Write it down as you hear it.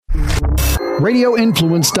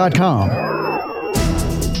radioinfluence.com.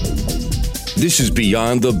 This is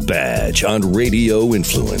Beyond the Badge on Radio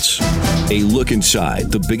Influence. A look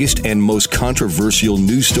inside the biggest and most controversial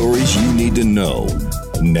news stories you need to know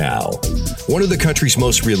now. One of the country's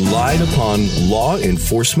most relied upon law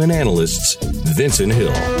enforcement analysts, Vincent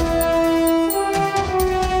Hill.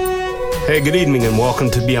 Hey, good evening and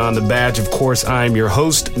welcome to Beyond the Badge. Of course, I'm your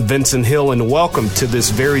host, Vincent Hill, and welcome to this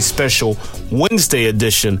very special Wednesday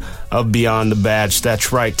edition of Beyond the Badge.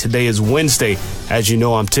 That's right, today is Wednesday. As you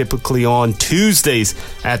know, I'm typically on Tuesdays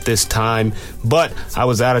at this time, but I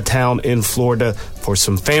was out of town in Florida for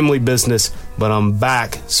some family business, but I'm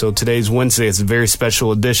back. So today's Wednesday. It's a very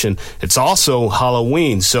special edition. It's also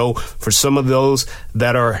Halloween. So for some of those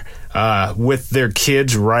that are with their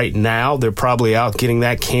kids right now, they're probably out getting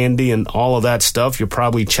that candy and all of that stuff. You're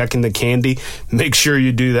probably checking the candy. Make sure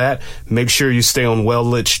you do that. Make sure you stay on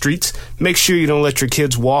well-lit streets. Make sure you don't let your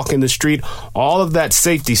kids walk in the street. All of that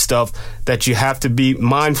safety stuff that you have to be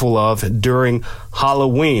mindful of during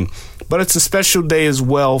Halloween. But it's a special day as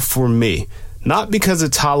well for me. Not because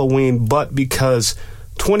it's Halloween, but because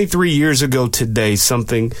 23 years ago today,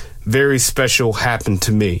 something very special happened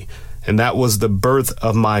to me. And that was the birth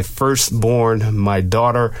of my firstborn, my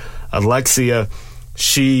daughter, Alexia.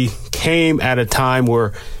 She came at a time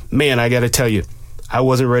where, man, I got to tell you, I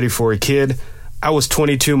wasn't ready for a kid. I was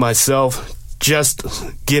 22 myself, just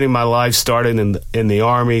getting my life started in the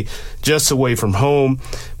Army, just away from home.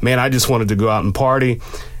 Man, I just wanted to go out and party,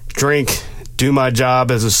 drink, do my job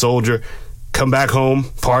as a soldier, come back home,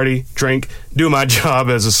 party, drink, do my job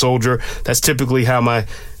as a soldier. That's typically how my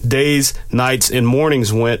days, nights, and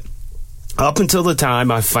mornings went. Up until the time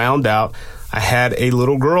I found out I had a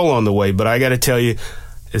little girl on the way. But I got to tell you,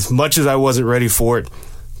 as much as I wasn't ready for it,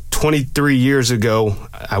 23 years ago,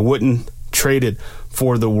 I wouldn't trade it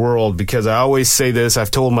for the world, because I always say this. I've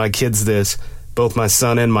told my kids this, both my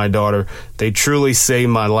son and my daughter. They truly saved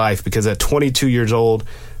my life, because at 22 years old,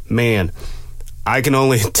 man, I can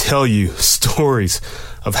only tell you stories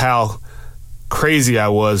of how crazy I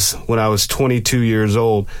was when I was 22 years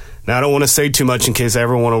old. Now, I don't want to say too much in case I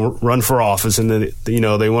ever want to run for office and then,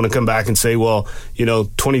 they want to come back and say, well,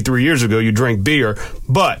 23 years ago you drank beer.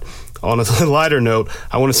 But on a lighter note,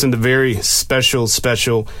 I want to send a very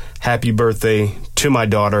special happy birthday to my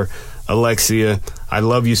daughter, Alexia. I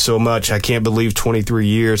love you so much. I can't believe 23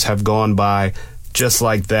 years have gone by just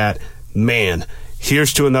like that. Man,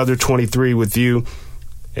 here's to another 23 with you.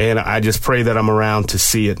 And I just pray that I'm around to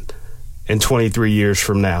see it in 23 years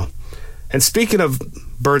from now. And speaking of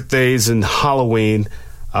birthdays and Halloween,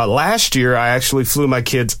 last year I actually flew my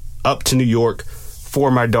kids up to New York for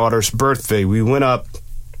my daughter's birthday. We went up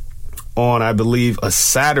on, I believe, a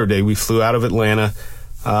Saturday. We flew out of Atlanta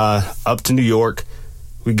up to New York.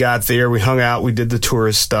 We got there, we hung out, we did the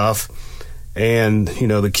tourist stuff. And,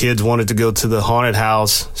 the kids wanted to go to the haunted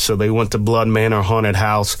house, so they went to Blood Manor Haunted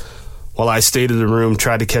House while I stayed in the room,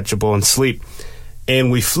 tried to catch up on sleep.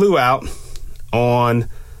 And we flew out on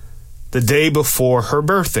the day before her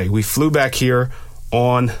birthday. We flew back here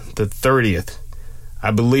on the 30th.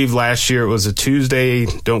 I believe last year it was a Tuesday.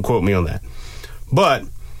 Don't quote me on that. But,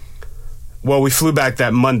 we flew back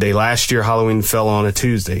that Monday. Last year, Halloween fell on a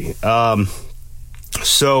Tuesday.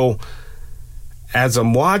 So, as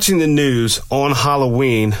I'm watching the news on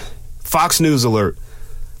Halloween, Fox News alert,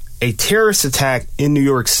 a terrorist attack in New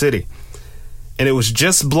York City. And it was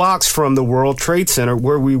just blocks from the World Trade Center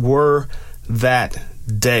where we were that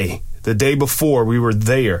day. The day before, we were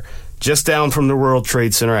there, just down from the World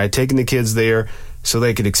Trade Center. I had taken the kids there so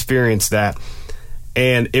they could experience that.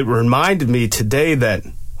 And it reminded me today that,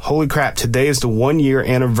 holy crap, today is the 1-year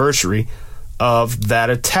anniversary of that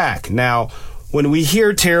attack. Now, when we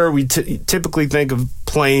hear terror, we typically think of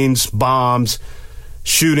planes, bombs,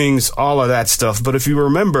 shootings, all of that stuff. But if you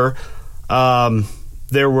remember,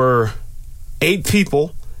 there were 8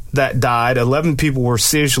 people that died. 11 people were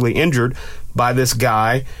seriously injured by this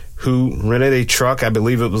guy who rented a truck. I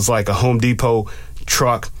believe it was like a Home Depot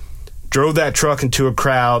truck, drove that truck into a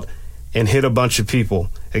crowd and hit a bunch of people.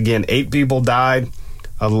 Again, 8 people died,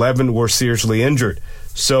 11 were seriously injured.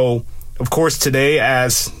 So, of course, today,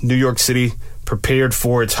 as New York City prepared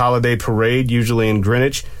for its holiday parade, usually in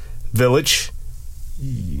Greenwich Village,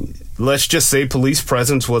 let's just say police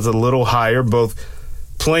presence was a little higher, both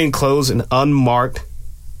plainclothes and unmarked,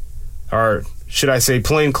 or should I say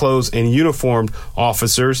plainclothes and uniformed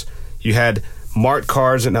officers. You had marked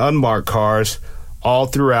cars and unmarked cars all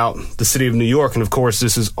throughout the city of New York. And of course,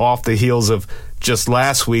 this is off the heels of just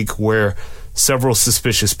last week where several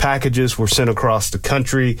suspicious packages were sent across the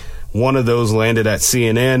country. One of those landed at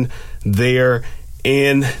CNN there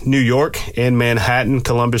in New York, in Manhattan,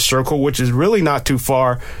 Columbus Circle, which is really not too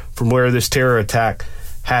far from where this terror attack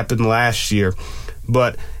happened last year.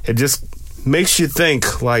 But it just makes you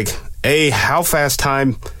think, like, A, how fast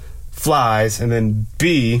time flies, and then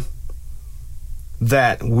B,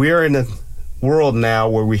 that we're in a world now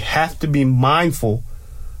where we have to be mindful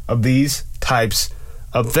of these types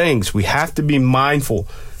of things. We have to be mindful.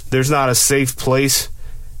 There's not a safe place,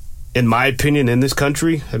 in my opinion, in this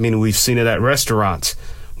country. I mean, we've seen it at restaurants.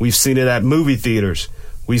 We've seen it at movie theaters.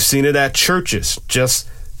 We've seen it at churches just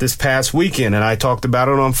this past weekend, and I talked about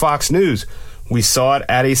it on Fox News. We saw it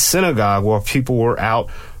at a synagogue where people were out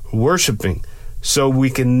worshiping. So we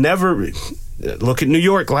can never look at New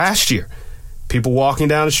York last year. People walking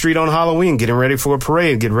down the street on Halloween, getting ready for a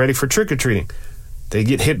parade, getting ready for trick-or-treating. They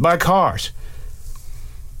get hit by cars.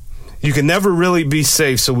 You can never really be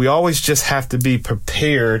safe, so we always just have to be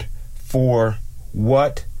prepared for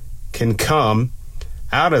what can come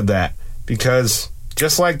out of that. Because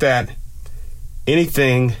just like that,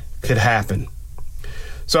 anything could happen.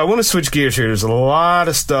 So I want to switch gears here. There's a lot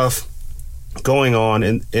of stuff going on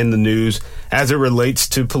in the news as it relates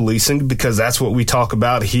to policing, because that's what we talk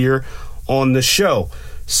about here on the show.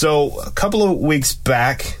 So a couple of weeks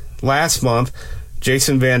back, last month,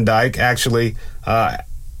 Jason Van Dyke actually,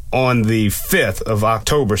 on the 5th of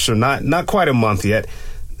October, so not quite a month yet,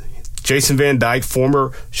 Jason Van Dyke,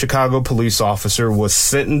 former Chicago police officer, was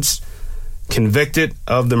sentenced, convicted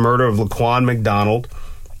of the murder of Laquan McDonald.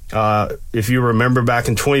 If you remember, back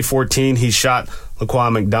in 2014, he shot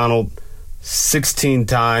Laquan McDonald 16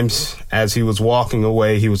 times as he was walking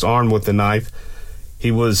away. He was armed with a knife. He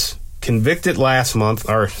was convicted he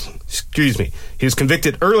was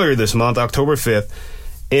convicted earlier this month, October 5th,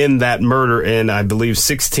 in that murder, and I believe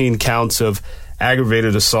 16 counts of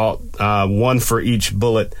aggravated assault, one for each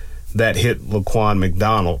bullet that hit Laquan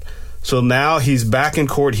McDonald. So now he's back in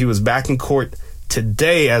court. He was back in court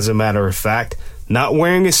today, as a matter of fact, not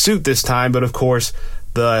wearing a suit this time, but of course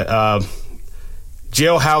the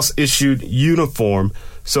jailhouse issued uniform.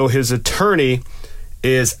 So his attorney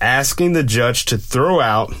is asking the judge to throw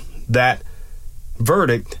out that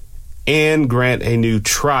verdict and grant a new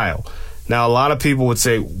trial. Now, a lot of people would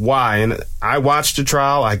say, why? And I watched the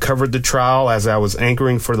trial. I covered the trial as I was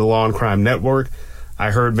anchoring for the Law and Crime Network.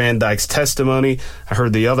 I heard Van Dyke's testimony. I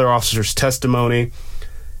heard the other officer's testimony.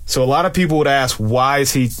 So a lot of people would ask, why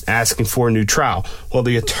is he asking for a new trial? Well,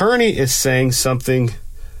 the attorney is saying something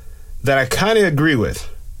that I kind of agree with.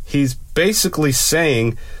 He's basically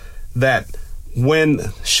saying that when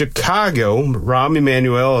Chicago, Rahm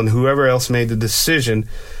Emanuel, and whoever else made the decision,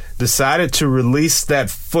 decided to release that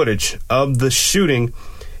footage of the shooting,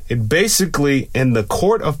 it basically, in the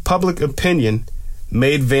court of public opinion,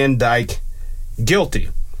 made Van Dyke guilty.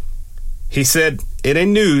 He said in a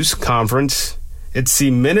news conference, it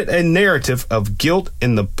cemented a narrative of guilt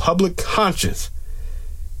in the public conscience.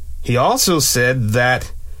 He also said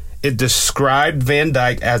that it described Van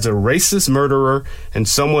Dyke as a racist murderer and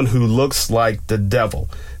someone who looks like the devil.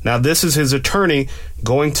 Now, this is his attorney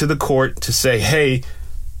going to the court to say, hey,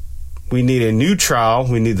 we need a new trial.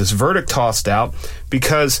 We need this verdict tossed out,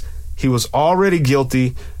 because he was already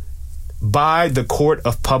guilty by the court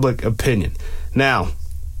of public opinion. Now,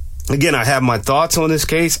 again, I have my thoughts on this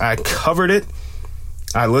case. I covered it.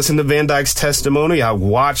 I listened to Van Dyke's testimony. I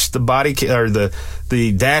watched the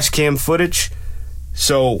dash cam footage.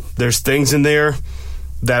 So there's things in there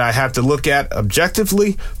that I have to look at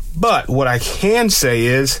objectively. But what I can say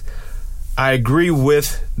is I agree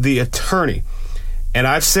with the attorney. And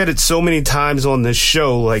I've said it so many times on this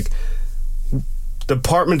show, like,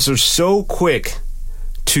 departments are so quick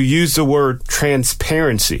to use the word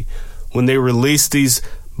transparency when they release these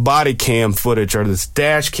body cam footage or this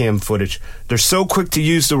dash cam footage. They're so quick to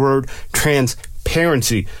use the word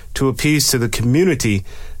transparency to appease to the community,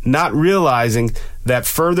 not realizing that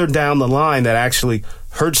further down the line that actually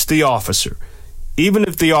hurts the officer. Even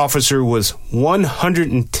if the officer was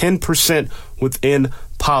 110% within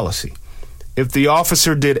policy, if the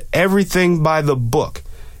officer did everything by the book,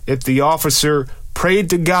 if the officer prayed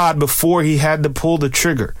to God before he had to pull the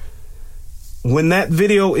trigger, when that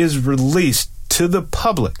video is released to the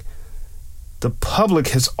public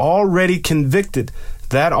has already convicted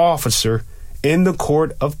that officer in the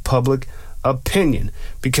court of public opinion,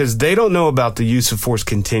 because they don't know about the use of force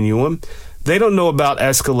continuum. They don't know about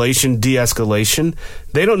escalation, de-escalation.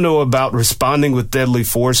 They don't know about responding with deadly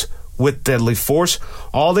force.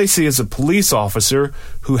 All they see is a police officer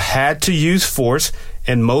who had to use force,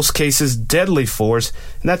 in most cases deadly force,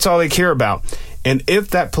 and that's all they care about. And if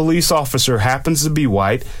that police officer happens to be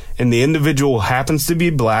white, and the individual happens to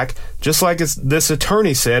be black, just like this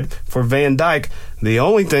attorney said for Van Dyke, the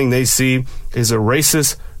only thing they see is a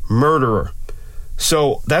racist murderer.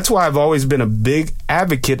 So that's why I've always been a big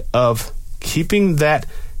advocate of keeping that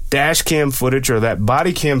dash cam footage or that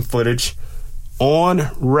body cam footage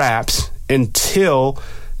on wraps until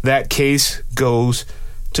that case goes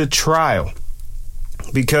to trial.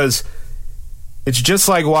 Because it's just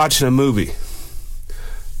like watching a movie.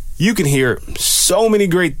 You can hear so many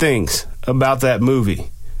great things about that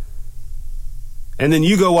movie. And then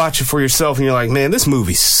you go watch it for yourself and you're like, man, this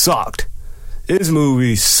movie sucked. This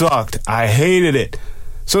movie sucked. I hated it.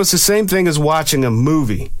 So it's the same thing as watching a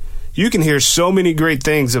movie. You can hear so many great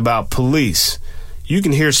things about police. You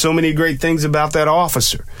can hear so many great things about that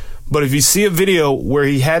officer. But if you see a video where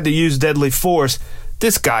he had to use deadly force,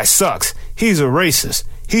 this guy sucks. He's a racist.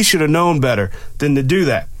 He should have known better than to do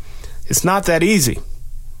that. It's not that easy.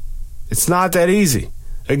 It's not that easy.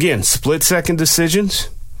 Again, split-second decisions.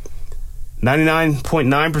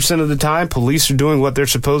 99.9% of the time, police are doing what they're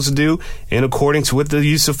supposed to do in accordance with the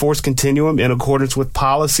use of force continuum, in accordance with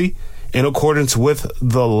policy, in accordance with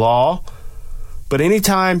the law. But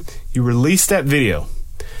anytime you release that video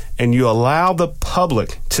and you allow the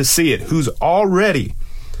public to see it, who's already,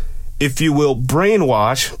 if you will,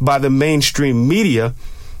 brainwashed by the mainstream media,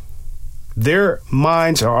 their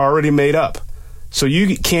minds are already made up. So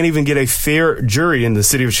you can't even get a fair jury in the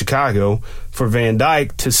city of Chicago for Van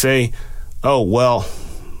Dyke to say, oh, well,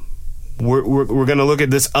 we're going to look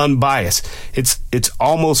at this unbiased. It's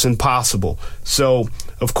almost impossible. So,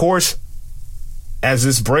 of course, as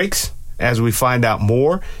this breaks, as we find out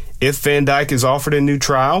more, if Van Dyke is offered a new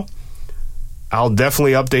trial, I'll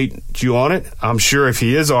definitely update you on it. I'm sure if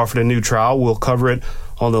he is offered a new trial, we'll cover it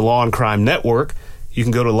on the Law and Crime Network. You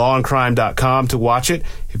can go to lawandcrime.com to watch it.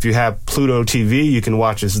 If you have Pluto TV, you can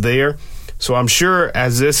watch us there. So I'm sure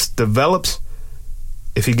as this develops,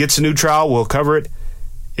 if he gets a new trial, we'll cover it.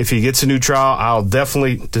 If he gets a new trial, I'll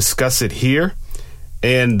definitely discuss it here.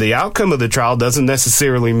 And the outcome of the trial doesn't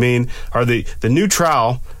necessarily mean, or the new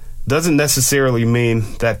trial doesn't necessarily mean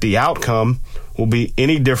that the outcome will be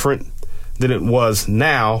any different than it was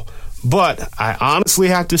now. But I honestly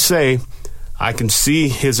have to say, I can see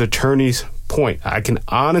his attorney's point. I can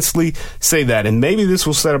honestly say that. And maybe this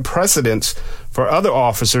will set a precedence for other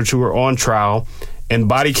officers who are on trial and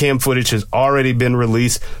body cam footage has already been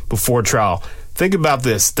released before trial. Think about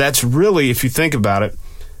this. That's really, if you think about it,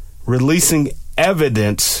 releasing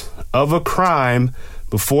evidence of a crime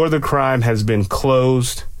before the crime has been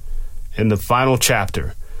closed in the final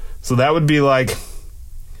chapter. So that would be like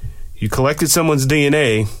you collected someone's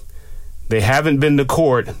DNA, they haven't been to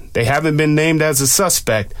court, they haven't been named as a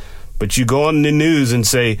suspect, but you go on the news and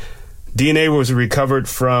say DNA was recovered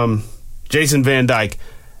from Jason Van Dyke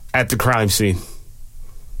at the crime scene.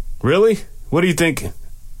 Really? What do you think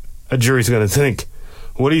a jury's going to think?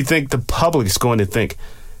 What do you think the public's going to think?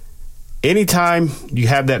 Anytime you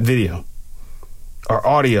have that video or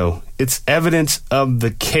audio, it's evidence of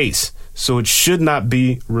the case. So it should not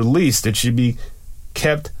be released. It should be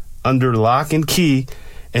kept under lock and key,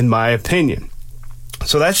 in my opinion.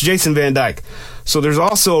 So that's Jason Van Dyke. So there's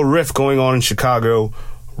also a rift going on in Chicago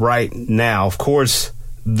right now. Of course,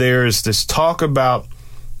 there's this talk about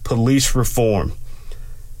police reform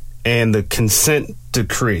and the consent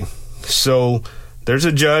decree. So there's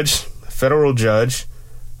a judge, a federal judge,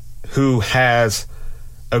 who has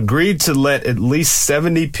agreed to let at least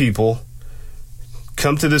 70 people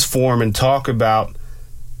come to this forum and talk about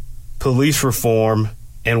police reform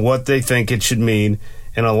and what they think it should mean.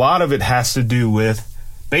 And a lot of it has to do with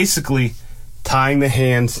basically tying the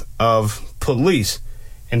hands of police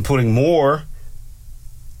and putting more,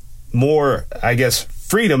 I guess,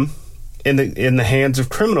 freedom in the hands of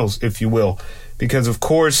criminals, if you will. Because, of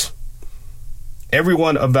course,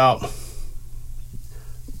 everyone about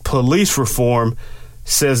police reform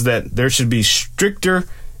says that there should be stricter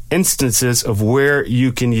instances of where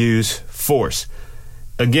you can use force.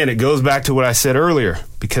 Again, it goes back to what I said earlier,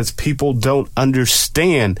 because people don't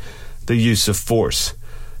understand the use of force.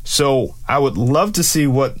 So I would love to see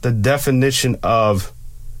what the definition of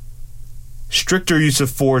stricter use of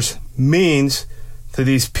force means to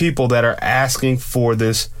these people that are asking for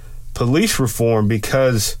this police reform,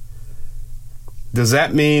 because does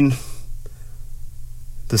that mean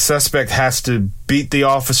the suspect has to beat the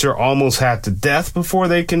officer almost half to death before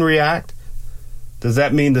they can react? Does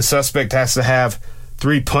that mean the suspect has to have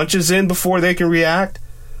 3 punches in before they can react?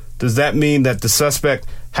 Does that mean that the suspect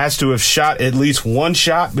has to have shot at least one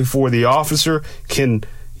shot before the officer can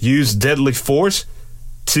use deadly force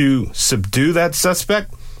to subdue that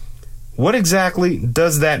suspect? What exactly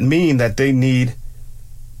does that mean that they need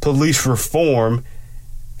police reform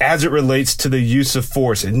as it relates to the use of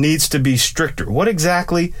force. It needs to be stricter. What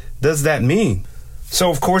exactly does that mean? So,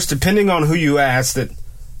 of course, depending on who you ask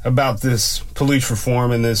about this police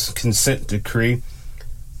reform and this consent decree,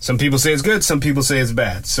 some people say it's good, some people say it's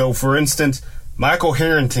bad. So, for instance, Michael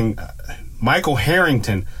Harrington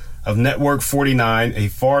of Network 49, a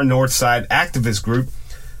far north side activist group,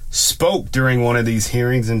 spoke during one of these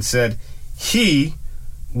hearings and said he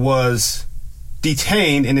was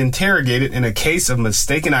detained and interrogated in a case of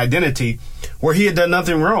mistaken identity where he had done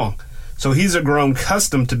nothing wrong. So he's grown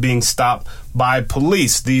accustomed to being stopped by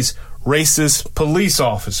police, these racist police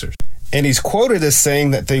officers. And he's quoted as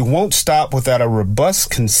saying that they won't stop without a robust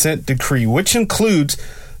consent decree, which includes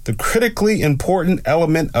the critically important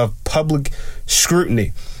element of public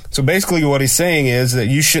scrutiny. So basically what he's saying is that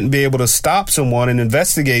you shouldn't be able to stop someone and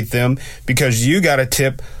investigate them because you got a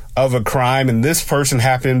tip of a crime and this person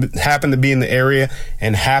happened to be in the area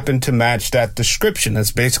and happened to match that description.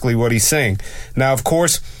 That's basically what he's saying. Now, of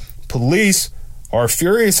course, police are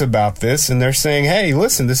furious about this and they're saying, hey,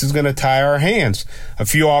 listen, this is going to tie our hands. A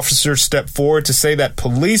few officers stepped forward to say that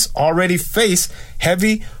police already face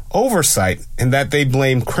heavy oversight and that they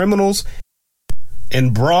blame criminals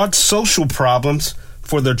and broad social problems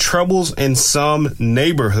for the troubles in some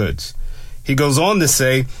neighborhoods. He goes on to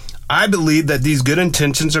say, I believe that these good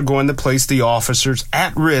intentions are going to place the officers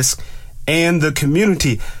at risk and the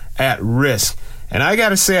community at risk. And I got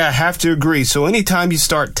to say, I have to agree. So anytime you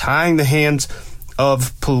start tying the hands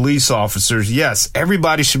of police officers, yes,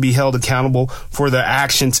 everybody should be held accountable for their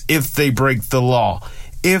actions if they break the law.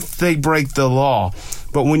 If they break the law.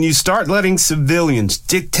 But when you start letting civilians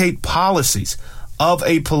dictate policies of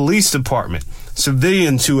a police department,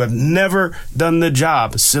 civilians who have never done the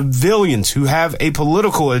job, civilians who have a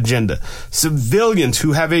political agenda, civilians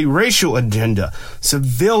who have a racial agenda,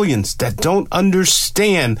 civilians that don't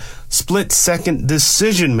understand split-second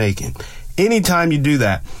decision-making. Anytime you do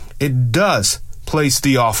that, it does place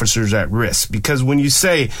the officers at risk. Because when you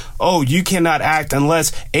say, oh, you cannot act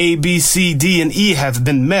unless A, B, C, D, and E have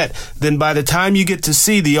been met, then by the time you get to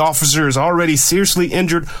C, the officer is already seriously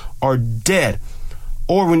injured or dead.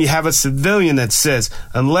 Or when you have a civilian that says,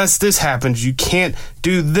 unless this happens, you can't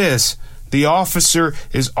do this, the officer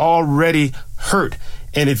is already hurt.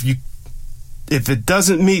 And if it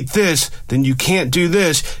doesn't meet this, then you can't do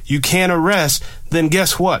this, you can't arrest, then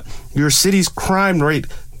guess what? Your city's crime rate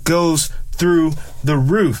goes through the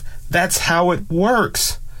roof. That's how it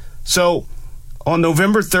works. So on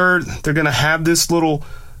November 3rd, they're going to have this little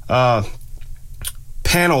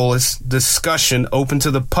panelist discussion open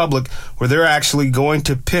to the public where they're actually going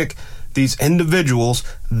to pick these individuals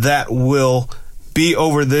that will be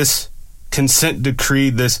over this consent decree,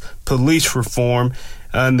 this police reform.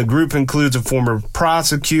 And the group includes a former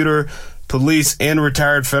prosecutor, police, and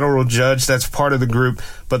retired federal judge. That's part of the group.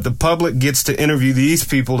 But the public gets to interview these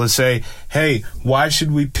people to say, hey, why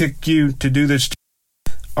should we pick you to do this?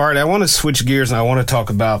 All right, I want to switch gears and I want to talk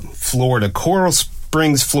about Florida, Coral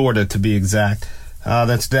Springs, Florida, to be exact.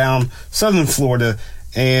 That's down southern Florida.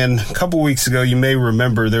 And a couple weeks ago, you may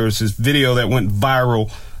remember there was this video that went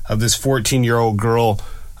viral of this 14-year-old girl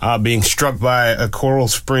being struck by a Coral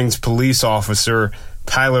Springs police officer,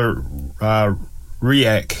 Tyler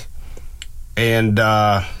Riek. And,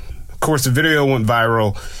 of course, the video went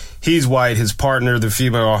viral. He's white. His partner, the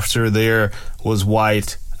female officer there, was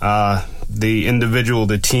white. The individual,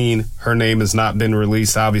 the teen, her name has not been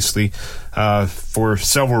released, obviously, for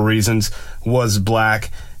several reasons, was black.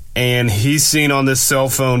 And he's seen on this cell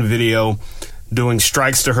phone video doing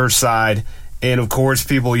strikes to her side. And, of course,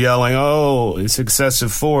 people yelling, oh, it's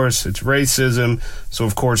excessive force, it's racism. So,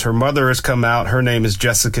 of course, her mother has come out. Her name is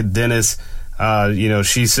Jessica Dennis.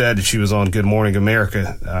 She said she was on Good Morning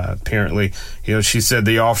America, apparently. She said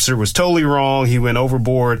the officer was totally wrong. He went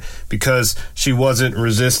overboard because she wasn't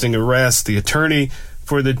resisting arrest. The attorney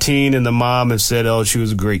for the teen and the mom have said, oh, she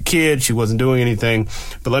was a great kid. She wasn't doing anything.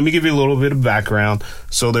 But let me give you a little bit of background.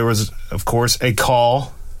 So there was, of course, a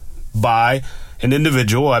call by an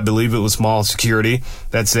individual, I believe it was Mall Security,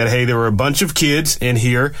 that said, hey, there were a bunch of kids in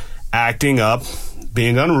here acting up,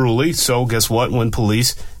 being unruly. So guess what? When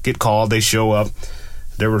police get called, they show up.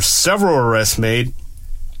 There were several arrests made.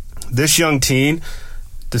 This young teen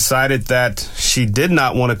decided that she did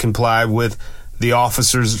not want to comply with the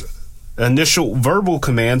officer's initial verbal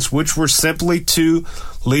commands, which were simply to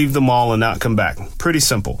leave the mall and not come back. Pretty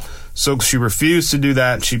simple. So she refused to do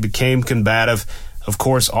that. She became combative. Of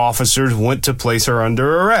course, officers went to place her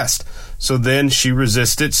under arrest. So then she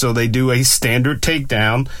resisted. So they do a standard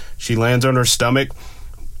takedown. She lands on her stomach.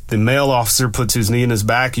 The male officer puts his knee in his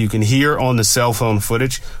back. You can hear on the cell phone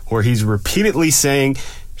footage where he's repeatedly saying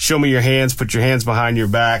show me your hands, put your hands behind your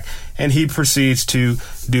back, and he proceeds to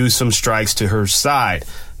do some strikes to her side.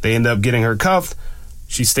 They end up getting her cuffed.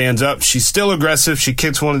 She stands up. She's still aggressive. She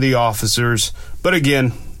kicks one of the officers. But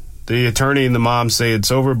again, the attorney and the mom say it's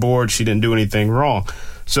overboard. She didn't do anything wrong.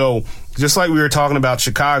 So just like we were talking about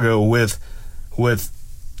Chicago with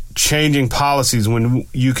changing policies when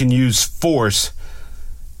you can use force,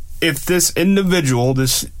 if this individual,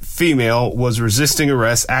 this female, was resisting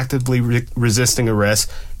arrest, actively resisting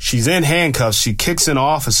arrest, she's in handcuffs, she kicks an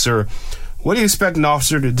officer, what do you expect an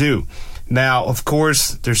officer to do? Now, of course,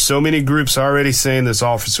 there's so many groups already saying this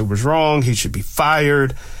officer was wrong, he should be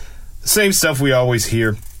fired. The same stuff we always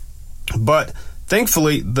hear. But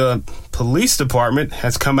thankfully, the police department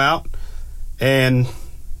has come out and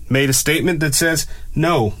made a statement that says,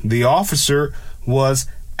 no, the officer was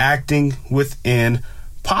acting within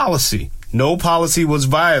policy. No policy was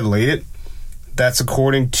violated. That's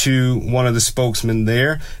according to one of the spokesmen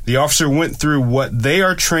there. The officer went through what they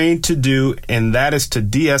are trained to do, and that is to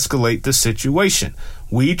de-escalate the situation.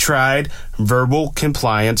 We tried verbal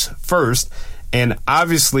compliance first, and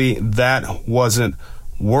obviously that wasn't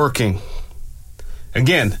working.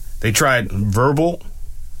 Again, they tried verbal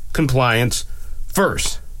compliance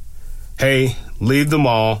first. Hey, leave the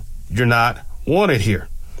mall. You're not wanted here.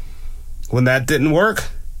 When that didn't work,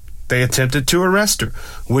 they attempted to arrest her,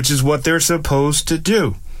 which is what they're supposed to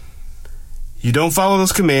do. You don't follow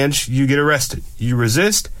those commands, you get arrested. You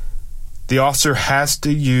resist, the officer has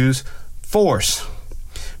to use force.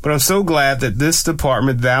 But I'm so glad that this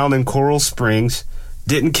department down in Coral Springs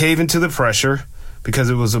didn't cave into the pressure, because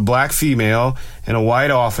it was a black female and a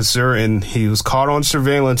white officer, and he was caught on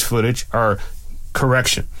surveillance footage, or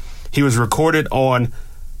correction, he was recorded on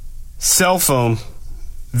cell phone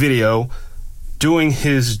video doing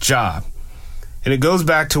his job. And it goes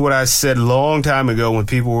back to what I said a long time ago when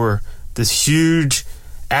people were this huge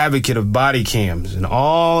advocate of body cams and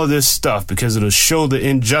all of this stuff because it'll show the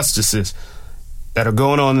injustices that are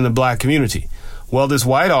going on in the black community. Well, this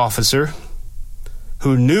white officer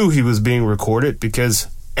who knew he was being recorded, because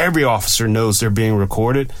every officer knows they're being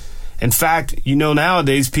recorded. In fact, you know,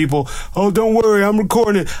 nowadays people, oh, don't worry, I'm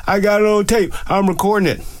recording it. I got it on tape. I'm recording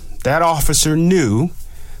it. That officer knew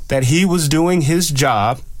that he was doing his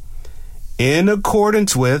job in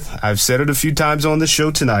accordance with, I've said it a few times on the show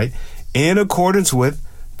tonight, in accordance with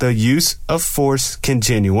the use of force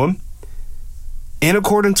continuum, in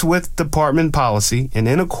accordance with department policy, and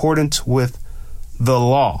in accordance with the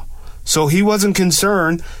law. So he wasn't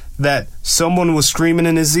concerned that someone was screaming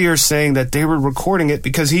in his ear saying that they were recording it,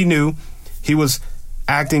 because he knew he was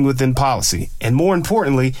acting within policy. And more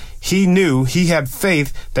importantly, he knew, he had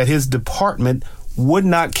faith that his department would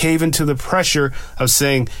not cave into the pressure of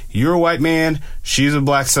saying, you're a white man, she's a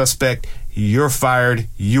black suspect, you're fired,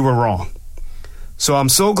 you were wrong. So I'm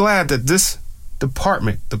so glad that this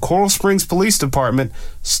department, the Coral Springs Police Department,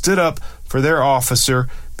 stood up for their officer,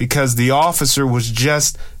 because the officer was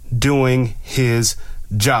just doing his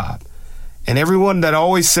job. And everyone that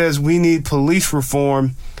always says we need police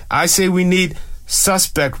reform, I say we need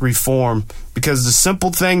suspect reform, because the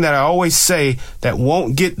simple thing that I always say that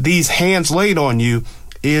won't get these hands laid on you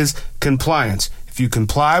is compliance. If you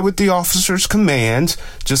comply with the officer's commands,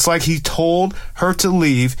 just like he told her to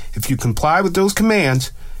leave, if you comply with those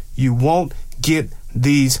commands, you won't get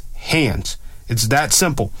these hands. It's that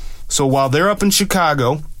simple. So while they're up in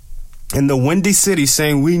Chicago, in the Windy City,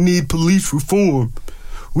 saying we need police reform,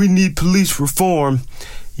 we need police reform,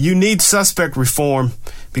 you need suspect reform,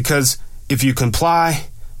 because if you comply,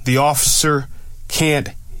 the officer can't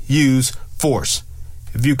use force.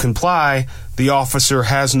 If you comply, the officer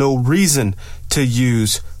has no reason to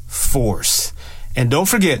use force. And don't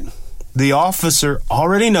forget, the officer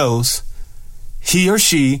already knows he or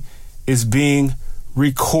she is being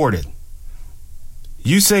recorded.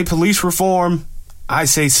 You say police reform, I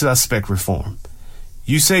say suspect reform.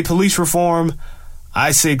 You say police reform,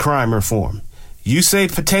 I say crime reform. You say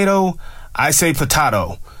potato, I say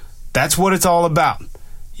potato. That's what it's all about.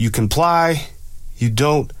 You comply, you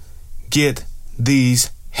don't get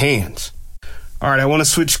these hands. All right, I want to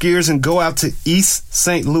switch gears and go out to East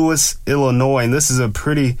St. Louis, Illinois. And this is a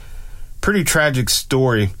pretty tragic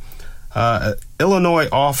story. Illinois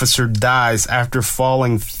officer dies after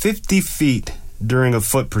falling 50 feet during a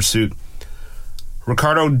foot pursuit.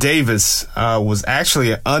 Ricardo Davis was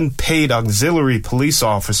actually an unpaid auxiliary police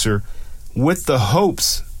officer with the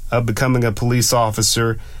hopes of becoming a police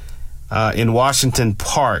officer in Washington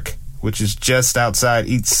Park, which is just outside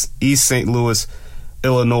East St. Louis,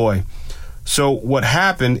 Illinois. So what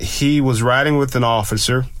happened, he was riding with an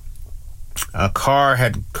officer. A car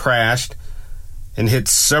had crashed, and hit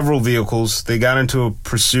several vehicles. They got into a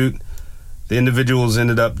pursuit. The individuals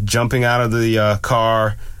ended up jumping out of the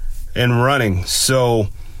car and running. So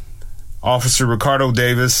Officer Ricardo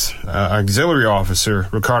Davis, auxiliary officer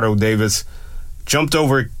Ricardo Davis, jumped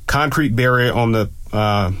over a concrete barrier on the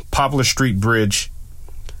Poplar Street Bridge,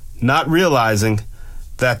 not realizing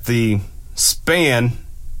that the span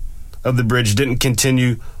of the bridge didn't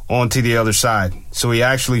continue onto the other side. So he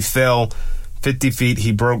actually fell 50 feet.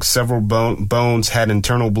 He broke several bones, had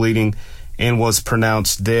internal bleeding, and was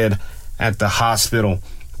pronounced dead at the hospital.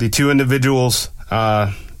 The two individuals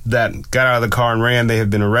that got out of the car and ran, they have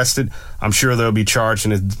been arrested. I'm sure they'll be charged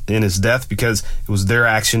in his death because it was their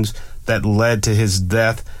actions that led to his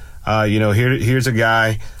death. Here's a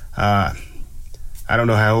guy, I don't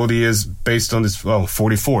know how old he is based on this,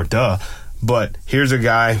 44, duh. But here's a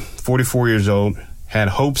guy, 44 years old, had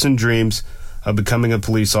hopes and dreams of becoming a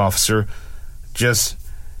police officer. Just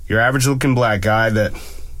your average looking black guy that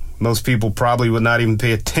most people probably would not even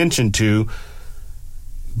pay attention to.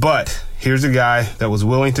 But here's a guy that was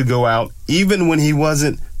willing to go out even when he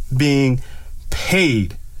wasn't being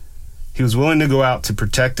paid. He was willing to go out to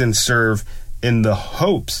protect and serve in the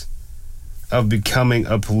hopes of becoming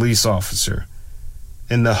a police officer.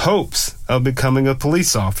 In the hopes of becoming a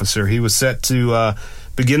police officer. He was set to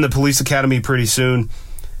begin the police academy pretty soon.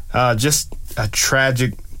 Just a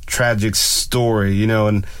tragic story,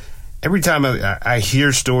 and every time I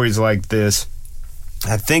hear stories like this,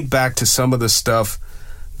 I think back to some of the stuff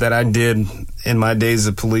that I did in my days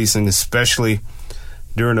of policing, especially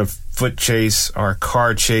during a foot chase or a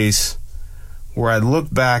car chase, where I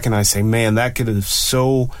look back and I say, man, that could have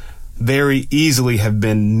so very easily have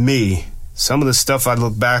been me. Some of the stuff I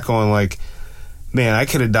look back on like, man, I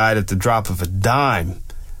could have died at the drop of a dime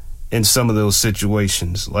in some of those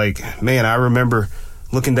situations. Like, man, I remember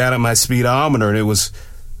looking down at my speedometer and it was,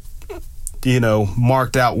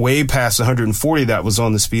 marked out way past 140 that was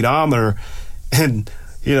on the speedometer. And,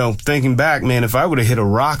 thinking back, man, if I would have hit a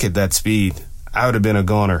rock at that speed, I would have been a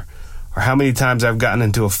goner. Or how many times I've gotten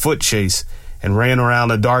into a foot chase and ran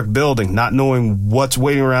around a dark building, not knowing what's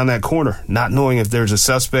waiting around that corner, not knowing if there's a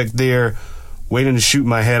suspect there, waiting to shoot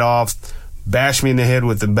my head off, bash me in the head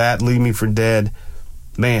with the bat, leave me for dead.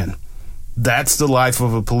 Man, that's the life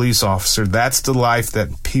of a police officer. That's the life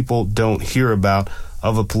that people don't hear about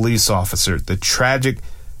of a police officer. The tragic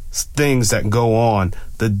things that go on,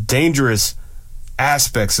 the dangerous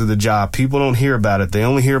aspects of the job. People don't hear about it. They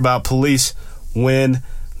only hear about police when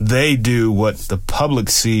they do what the public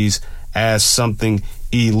sees as something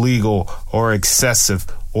illegal or excessive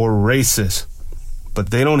or racist.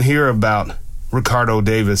 But they don't hear about Ricardo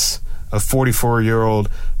Davis, a 44-year-old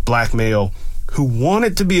black male who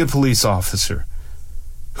wanted to be a police officer,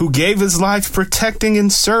 who gave his life protecting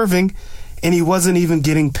and serving, and he wasn't even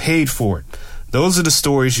getting paid for it. Those are the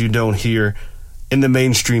stories you don't hear in the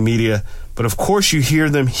mainstream media, but of course you hear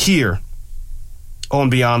them here on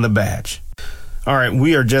Beyond the Badge. All right,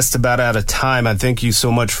 we are just about out of time. I thank you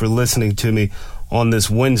so much for listening to me on this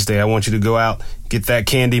Wednesday. I want you to go out, get that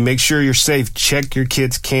candy. Make sure you're safe. Check your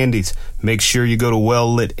kids' candies. Make sure you go to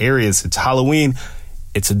well-lit areas. It's Halloween.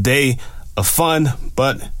 It's a day of fun,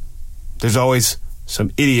 but there's always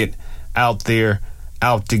some idiot out there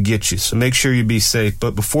out to get you. So make sure you be safe.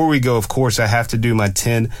 But before we go, of course, I have to do my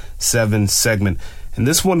 10-7 segment. And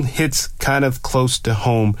this one hits kind of close to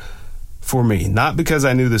home for me. Not because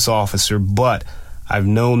I knew this officer, but I've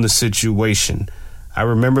known the situation. I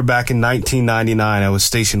remember back in 1999, I was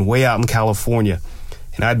stationed way out in California,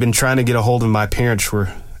 and I'd been trying to get a hold of my parents for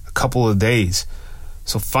a couple of days.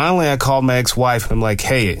 So finally I called my ex-wife, and I'm like,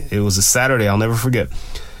 hey, it was a Saturday, I'll never forget.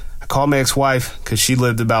 I called my ex-wife because she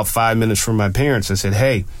lived about 5 minutes from my parents. I said,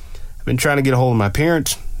 hey, I've been trying to get a hold of my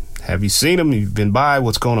parents. Have you seen them? You've been by?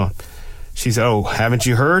 What's going on? She said, oh, haven't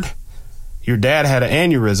you heard? Your dad had an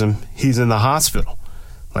aneurysm. He's in the hospital.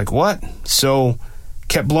 Like, what? So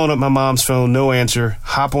kept blowing up my mom's phone, no answer.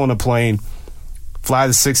 Hop on a plane, fly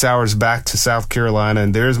the 6 hours back to South Carolina,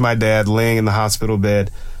 and there's my dad laying in the hospital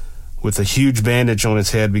bed with a huge bandage on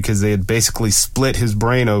his head because they had basically split his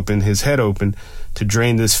brain open, his head open, to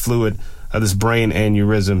drain this fluid of this brain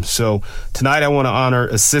aneurysm. So tonight I want to honor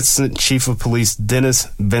Assistant Chief of Police Dennis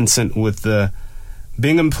Vincent with the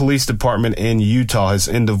Bingham Police Department in Utah. His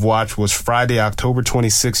end of watch was Friday, October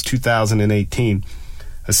 26, 2018.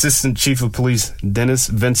 Assistant Chief of Police Dennis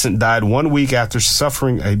Vincent died 1 week after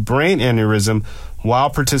suffering a brain aneurysm while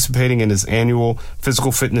participating in his annual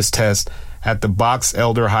physical fitness test at the Box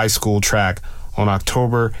Elder High School track on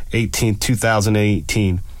October 18,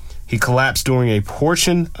 2018. He collapsed during a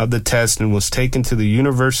portion of the test and was taken to the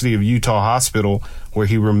University of Utah Hospital, where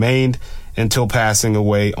he remained until passing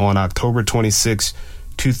away on October 26,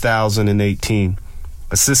 2018.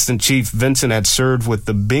 Assistant Chief Vincent had served with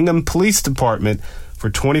the Bingham Police Department for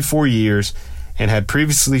 24 years and had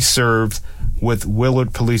previously served with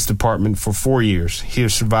Willard Police Department for 4 years. He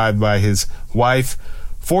is survived by his wife,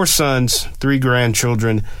 4 sons, 3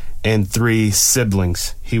 grandchildren, and 3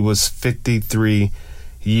 siblings. He was 53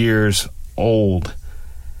 years old.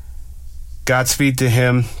 Godspeed to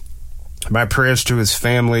him. My prayers to his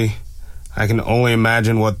family. I can only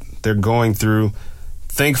imagine what they're going through.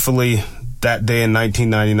 Thankfully, that day in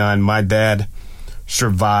 1999, my dad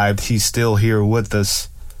survived. He's still here with us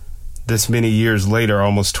this many years later,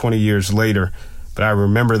 almost 20 years later. But I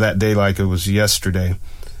remember that day like it was yesterday.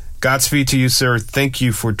 Godspeed to you, sir. Thank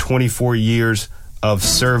you for 24 years of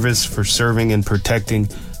service, for serving and protecting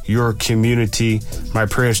your community. My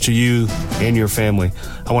prayers to you and your family.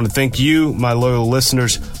 I want to thank you, my loyal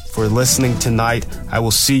listeners, for listening tonight. I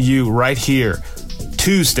will see you right here,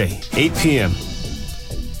 Tuesday, 8 p.m.,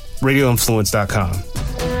 RadioInfluence.com.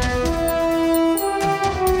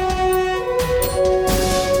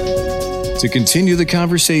 To continue the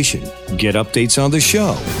conversation, get updates on the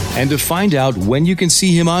show, and to find out when you can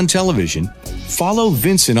see him on television, follow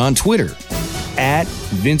Vincent on Twitter at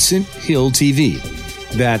Vincent Hill TV.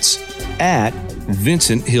 That's at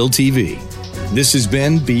Vincent Hill TV. This has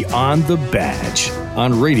been Beyond the Badge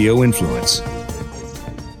on Radio Influence.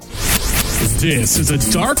 This is a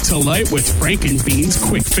Dark to Light with Frank and Beans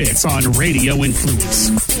Quick Fix on Radio Influence.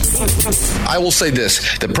 I will say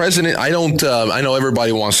this. The president, I know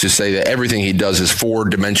everybody wants to say that everything he does is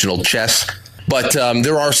 4-dimensional chess, but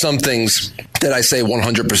there are some things that I say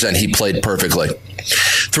 100% he played perfectly.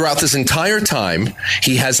 Throughout this entire time,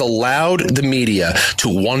 he has allowed the media to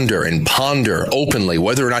wonder and ponder openly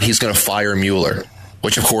whether or not he's going to fire Mueller,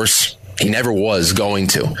 which, of course, he never was going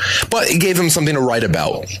to. But it gave him something to write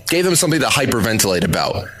about, gave him something to hyperventilate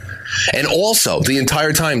about. And also, the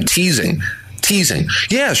entire time teasing.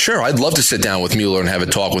 Yeah, sure, I'd love to sit down with Mueller and have a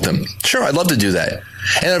talk with him. Sure, I'd love to do that.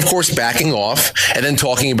 And, of course, backing off and then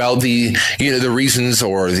talking about the reasons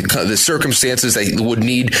or the circumstances that would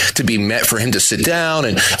need to be met for him to sit down.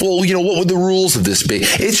 And, well, what would the rules of this be?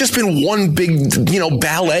 It's just been one big,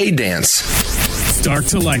 ballet dance. Dark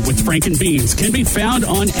to Light with Frank and Beans can be found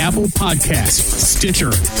on Apple Podcasts,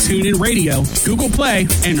 Stitcher, TuneIn Radio, Google Play,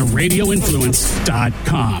 and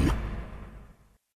RadioInfluence.com.